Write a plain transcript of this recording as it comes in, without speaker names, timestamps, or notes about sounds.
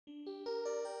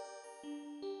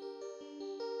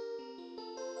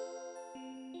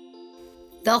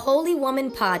The Holy Woman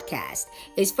podcast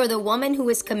is for the woman who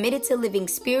is committed to living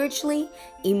spiritually,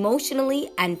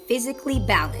 emotionally, and physically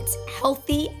balanced,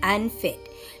 healthy, and fit.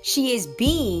 She is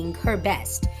being her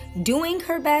best, doing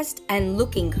her best, and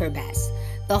looking her best.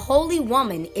 The Holy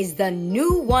Woman is the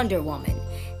new Wonder Woman.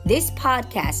 This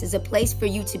podcast is a place for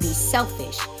you to be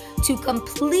selfish, to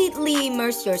completely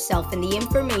immerse yourself in the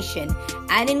information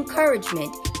and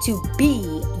encouragement to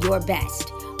be your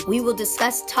best. We will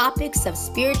discuss topics of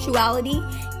spirituality,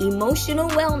 emotional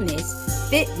wellness,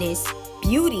 fitness,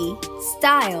 beauty,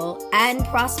 style, and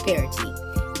prosperity.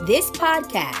 This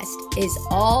podcast is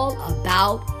all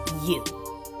about you.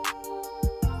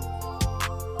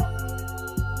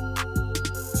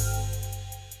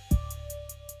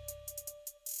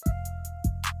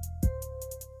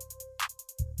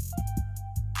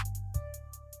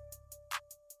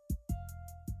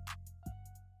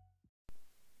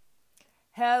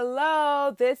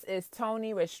 Hello, this is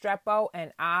Tony Restrepo,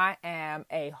 and I am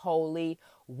a holy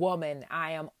woman.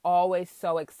 I am always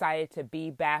so excited to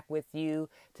be back with you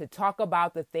to talk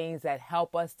about the things that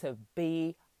help us to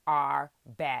be our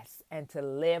best and to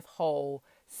live whole,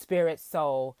 spirit,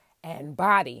 soul, and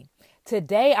body.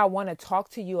 Today, I want to talk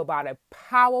to you about a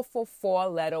powerful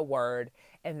 4-letter word,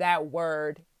 and that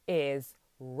word is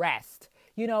rest.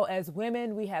 You know, as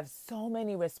women, we have so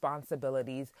many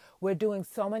responsibilities. We're doing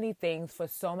so many things for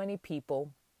so many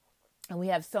people, and we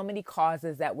have so many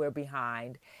causes that we're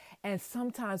behind. And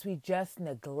sometimes we just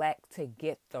neglect to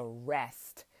get the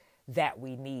rest that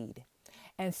we need.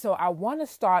 And so I want to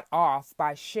start off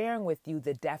by sharing with you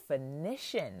the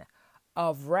definition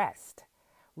of rest.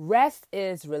 Rest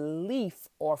is relief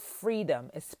or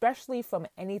freedom, especially from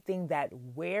anything that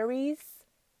wearies,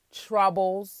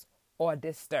 troubles, or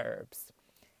disturbs.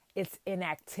 It's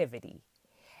inactivity.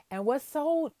 And what's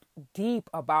so deep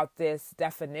about this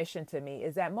definition to me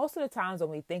is that most of the times when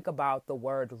we think about the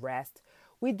word rest,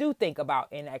 we do think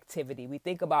about inactivity. We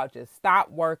think about just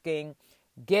stop working,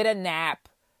 get a nap,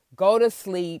 go to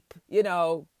sleep,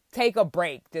 take a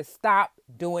break, just stop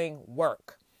doing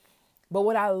work. But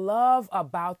what I love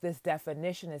about this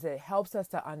definition is it helps us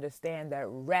to understand that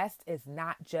rest is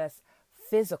not just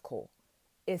physical,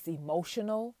 it's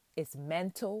emotional, it's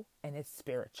mental, and it's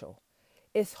spiritual.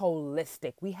 It's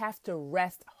holistic. We have to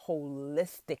rest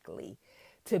holistically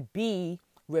to be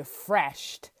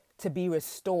refreshed, to be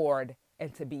restored,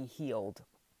 and to be healed.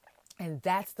 And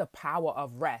that's the power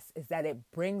of rest, is that it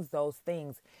brings those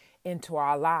things into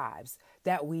our lives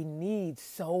that we need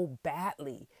so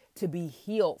badly to be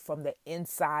healed from the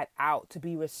inside out, to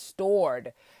be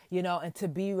restored, and to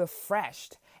be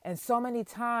refreshed. And so many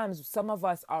times, some of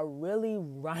us are really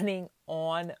running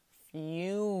on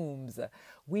fumes.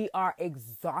 We are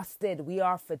exhausted. We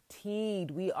are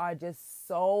fatigued. We are just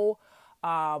so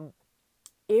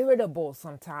irritable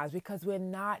sometimes because we're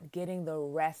not getting the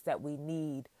rest that we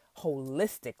need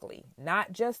holistically.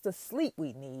 Not just the sleep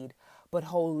we need, but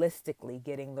holistically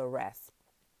getting the rest.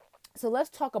 So let's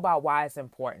talk about why it's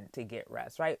important to get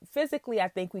rest, right? Physically, I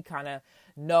think we kind of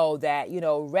know that,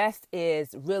 rest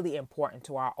is really important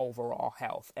to our overall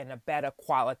health and a better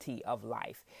quality of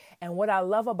life. And what I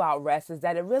love about rest is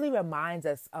that it really reminds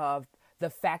us of the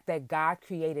fact that God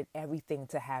created everything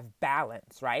to have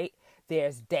balance, right?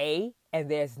 There's day and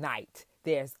there's night.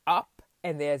 There's up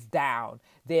and there's down.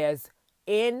 There's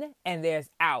in and there's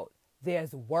out.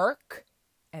 There's work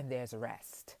and there's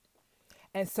rest.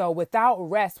 And so without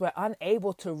rest, we're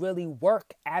unable to really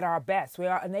work at our best. We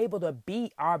are unable to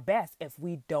be our best if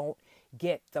we don't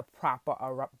get the proper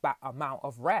amount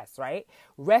of rest, right?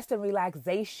 Rest and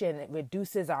relaxation, it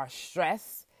reduces our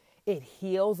stress. It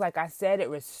heals, like I said, it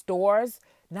restores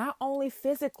not only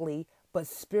physically, but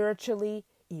spiritually,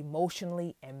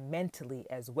 emotionally, and mentally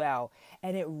as well.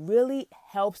 And it really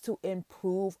helps to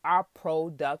improve our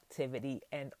productivity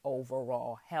and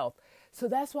overall health. So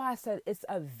that's why I said it's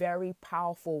a very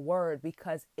powerful word,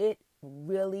 because it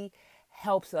really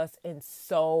helps us in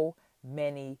so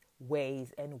many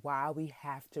ways, and why we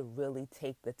have to really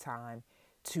take the time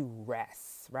to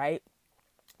rest, right?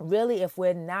 Really, if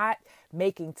we're not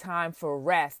making time for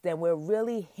rest, then we're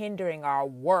really hindering our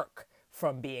work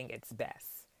from being its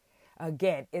best.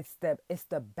 Again, it's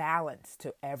the balance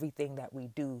to everything that we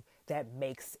do that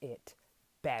makes it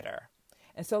better.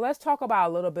 And so let's talk about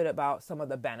a little bit about some of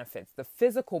the benefits. The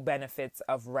physical benefits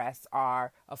of rest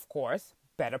are, of course,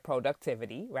 better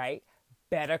productivity, right?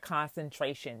 Better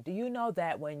concentration. Do you know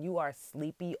that when you are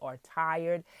sleepy or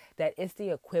tired, that it's the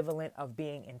equivalent of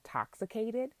being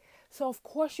intoxicated? So of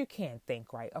course you can't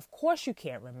think right. Of course you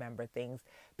can't remember things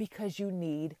because you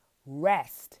need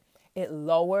rest. It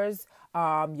lowers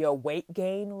your weight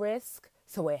gain risk.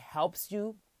 So it helps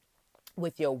you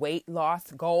with your weight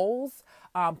loss goals,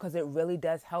 because it really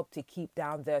does help to keep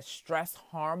down the stress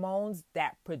hormones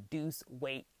that produce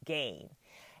weight gain.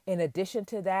 In addition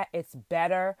to that, it's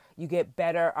better, you get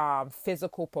better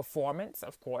physical performance.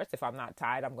 Of course, if I'm not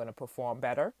tired, I'm going to perform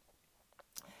better.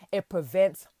 It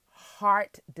prevents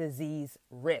heart disease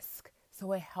risk.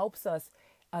 So it helps us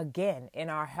again in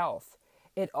our health.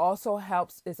 It also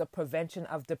helps is a prevention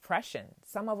of depression.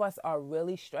 Some of us are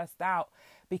really stressed out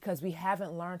because we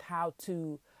haven't learned how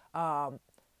to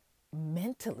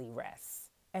mentally rest.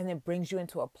 And it brings you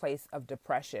into a place of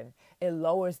depression. It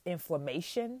lowers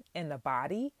inflammation in the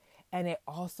body, and it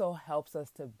also helps us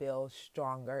to build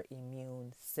stronger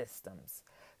immune systems.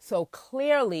 So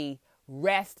clearly,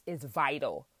 rest is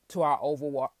vital to our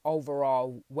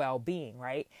overall well-being,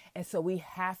 right? And so we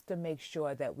have to make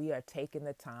sure that we are taking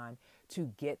the time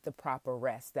to get the proper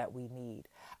rest that we need.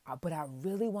 But I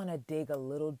really want to dig a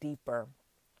little deeper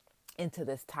into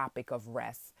this topic of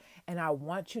rest. And I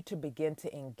want you to begin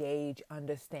to engage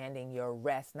understanding your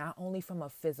rest, not only from a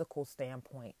physical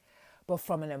standpoint, but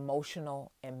from an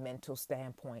emotional and mental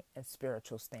standpoint and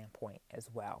spiritual standpoint as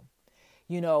well.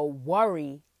 You know,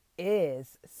 worry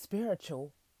is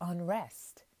spiritual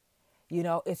unrest. You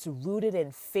know, it's rooted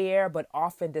in fear, but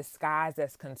often disguised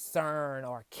as concern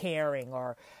or caring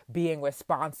or being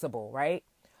responsible, right?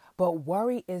 But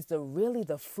worry is really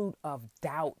the fruit of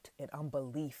doubt and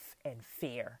unbelief and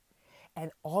fear.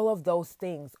 And all of those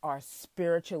things are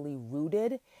spiritually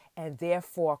rooted and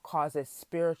therefore causes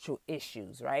spiritual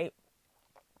issues, right?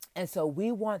 And so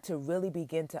we want to really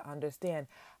begin to understand,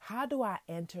 how do I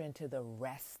enter into the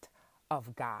rest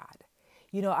of God?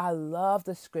 You know, I love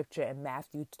the scripture in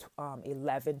Matthew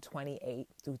 11:28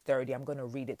 through 30. I'm going to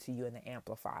read it to you in the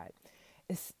Amplified.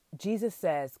 Jesus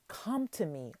says, "Come to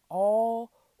me,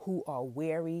 all who are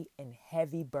weary and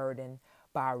heavy burdened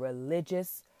by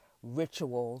religious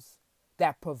rituals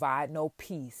that provide no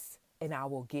peace, and I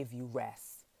will give you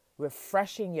rest,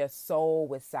 refreshing your soul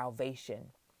with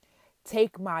salvation.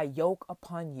 Take my yoke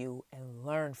upon you and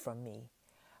learn from me.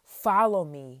 Follow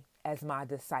me as my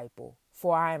disciple,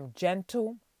 for I am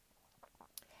gentle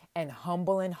and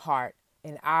humble in heart,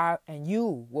 and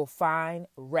you will find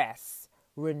rest,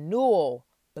 renewal,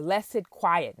 blessed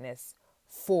quietness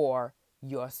for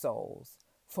your souls.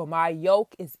 For my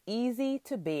yoke is easy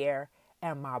to bear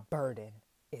and my burden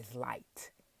is light."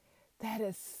 That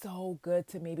is so good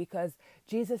to me, because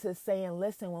Jesus is saying,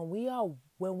 listen, when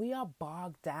we are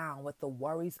bogged down with the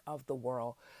worries of the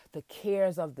world, the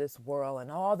cares of this world and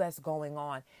all that's going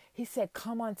on, he said,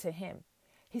 come unto him.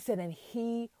 He said, and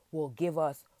he will give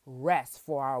us rest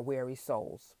for our weary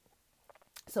souls.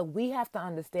 So we have to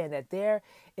understand that there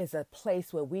is a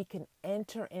place where we can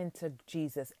enter into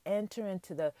Jesus, enter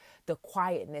into the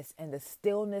quietness and the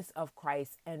stillness of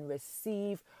Christ and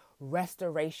receive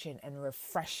restoration and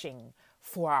refreshing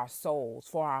for our souls,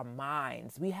 for our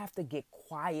minds. We have to get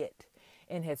quiet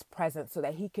in his presence so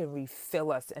that he can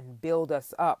refill us and build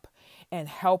us up and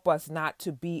help us not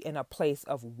to be in a place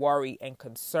of worry and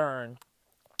concern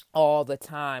all the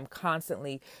time,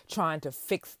 constantly trying to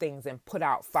fix things and put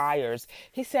out fires.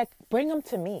 He said, bring them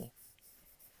to me.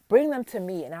 Bring them to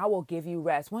me and I will give you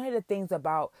rest. One of the things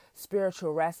about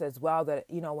spiritual rest as well, that,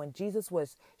 you know, when Jesus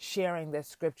was sharing this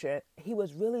scripture, he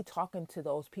was really talking to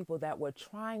those people that were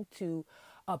trying to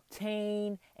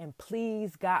obtain and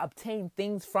please God, obtain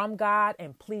things from God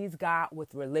and please God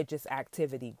with religious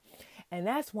activity. And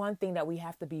that's one thing that we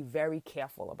have to be very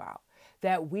careful about,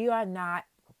 that we are not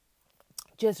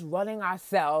just running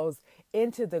ourselves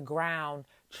into the ground,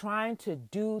 trying to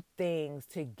do things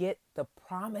to get the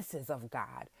promises of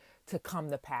God to come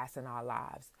to pass in our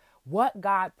lives. What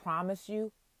God promised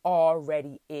you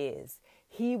already is.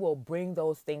 He will bring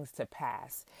those things to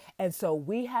pass. And so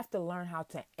we have to learn how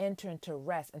to enter into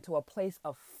rest, into a place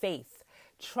of faith,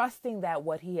 trusting that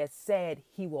what he has said,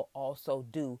 he will also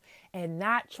do, and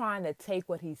not trying to take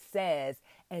what he says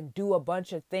and do a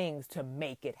bunch of things to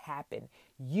make it happen.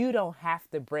 You don't have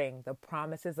to bring the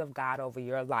promises of God over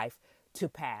your life to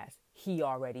pass. He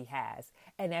already has.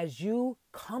 And as you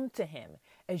come to him,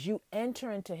 as you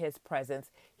enter into his presence,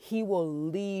 he will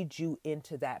lead you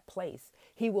into that place.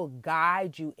 He will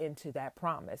guide you into that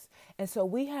promise. And so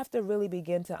we have to really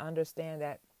begin to understand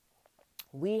that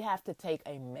we have to take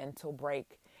a mental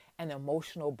break, an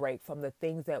emotional break from the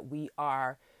things that we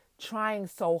are trying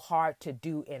so hard to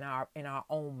do in our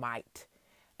own might,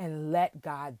 and let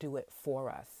God do it for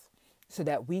us so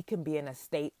that we can be in a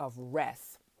state of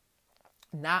rest,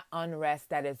 not unrest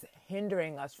that is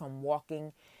hindering us from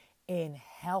walking in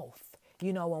health,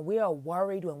 You know, when we are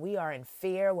worried, when we are in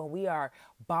fear, when we are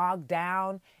bogged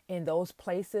down in those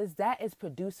places, that is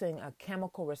producing a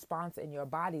chemical response in your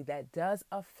body that does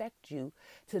affect you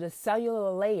to the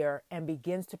cellular layer and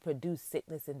begins to produce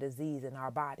sickness and disease in our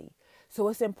body. So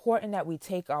it's important that we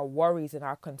take our worries and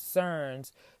our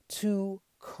concerns to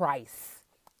Christ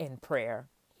in prayer.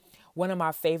 One of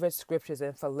my favorite scriptures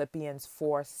in Philippians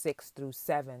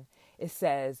 4:6-7, it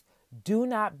says, "Do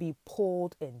not be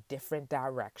pulled in different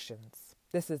directions."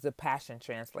 This is the Passion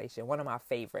Translation, one of my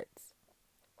favorites.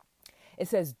 It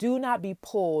says, "Do not be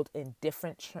pulled in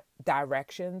different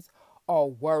directions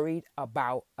or worried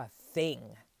about a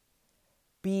thing.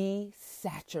 Be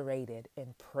saturated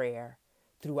in prayer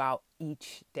throughout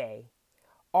each day,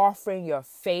 offering your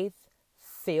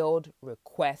faith-filled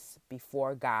requests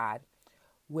before God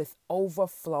with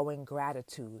overflowing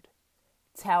gratitude.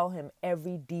 Tell Him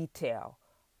every detail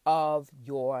of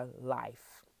your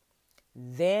life.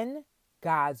 Then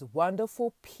God's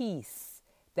wonderful peace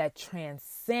that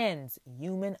transcends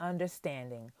human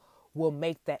understanding will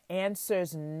make the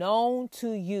answers known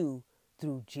to you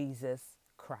through Jesus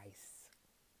Christ."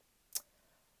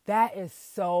 That is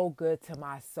so good to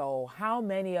my soul. How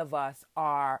many of us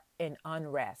are in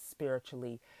unrest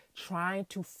spiritually, trying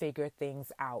to figure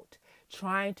things out,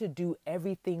 trying to do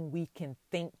everything we can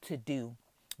think to do,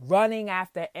 running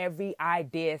after every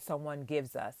idea someone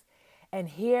gives us? And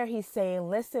here he's saying,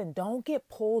 listen, don't get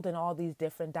pulled in all these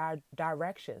different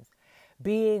directions,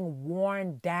 being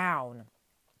worn down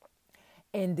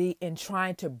in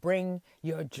trying to bring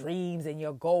your dreams and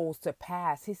your goals to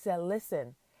pass. He said,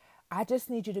 listen, I just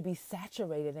need you to be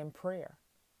saturated in prayer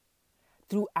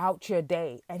throughout your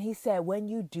day. And he said, when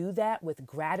you do that with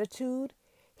gratitude,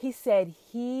 he said,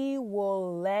 He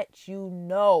will let you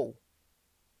know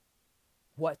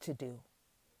what to do.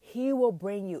 He will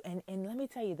bring you. And let me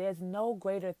tell you, there's no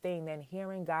greater thing than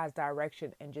hearing God's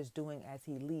direction and just doing as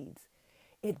He leads.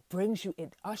 It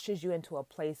ushers you into a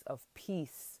place of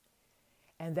peace.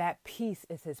 And that peace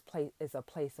is a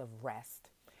place of rest,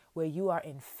 where you are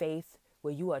in faith,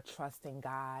 where you are trusting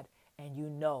God, and you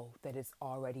know that it's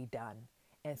already done.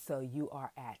 And so you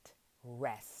are at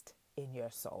rest in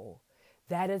your soul.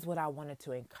 That is what I wanted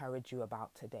to encourage you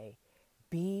about today.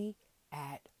 Be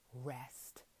at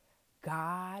rest.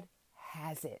 God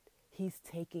has it. He's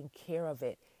taking care of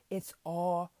it. It's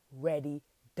already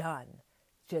done.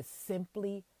 Just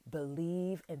simply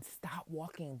believe and stop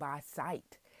walking by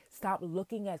sight. Stop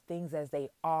looking at things as they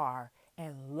are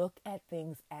and look at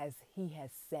things as He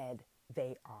has said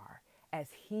they are, as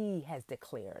He has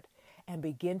declared, and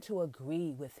begin to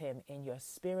agree with Him in your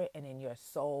spirit and in your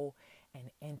soul and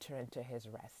enter into His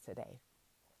rest today.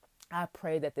 I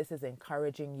pray that this is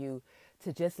encouraging you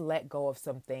to just let go of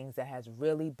some things that has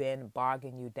really been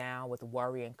bogging you down with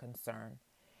worry and concern,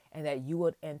 and that you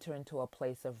would enter into a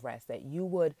place of rest, that you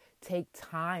would take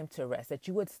time to rest, that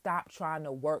you would stop trying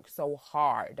to work so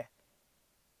hard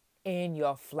in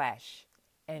your flesh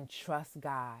and trust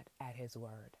God at His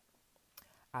word.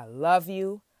 I love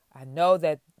you. I know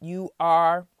that you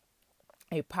are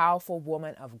a powerful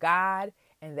woman of God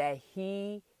and that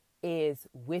He is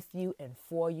with you and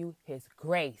for you. His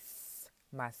grace,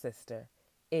 my sister,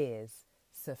 is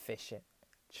sufficient.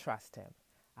 Trust Him.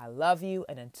 I love you.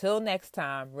 And until next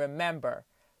time, remember,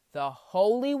 the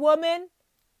Holy Woman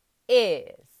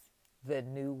is the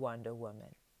new Wonder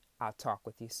Woman. I'll talk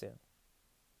with you soon.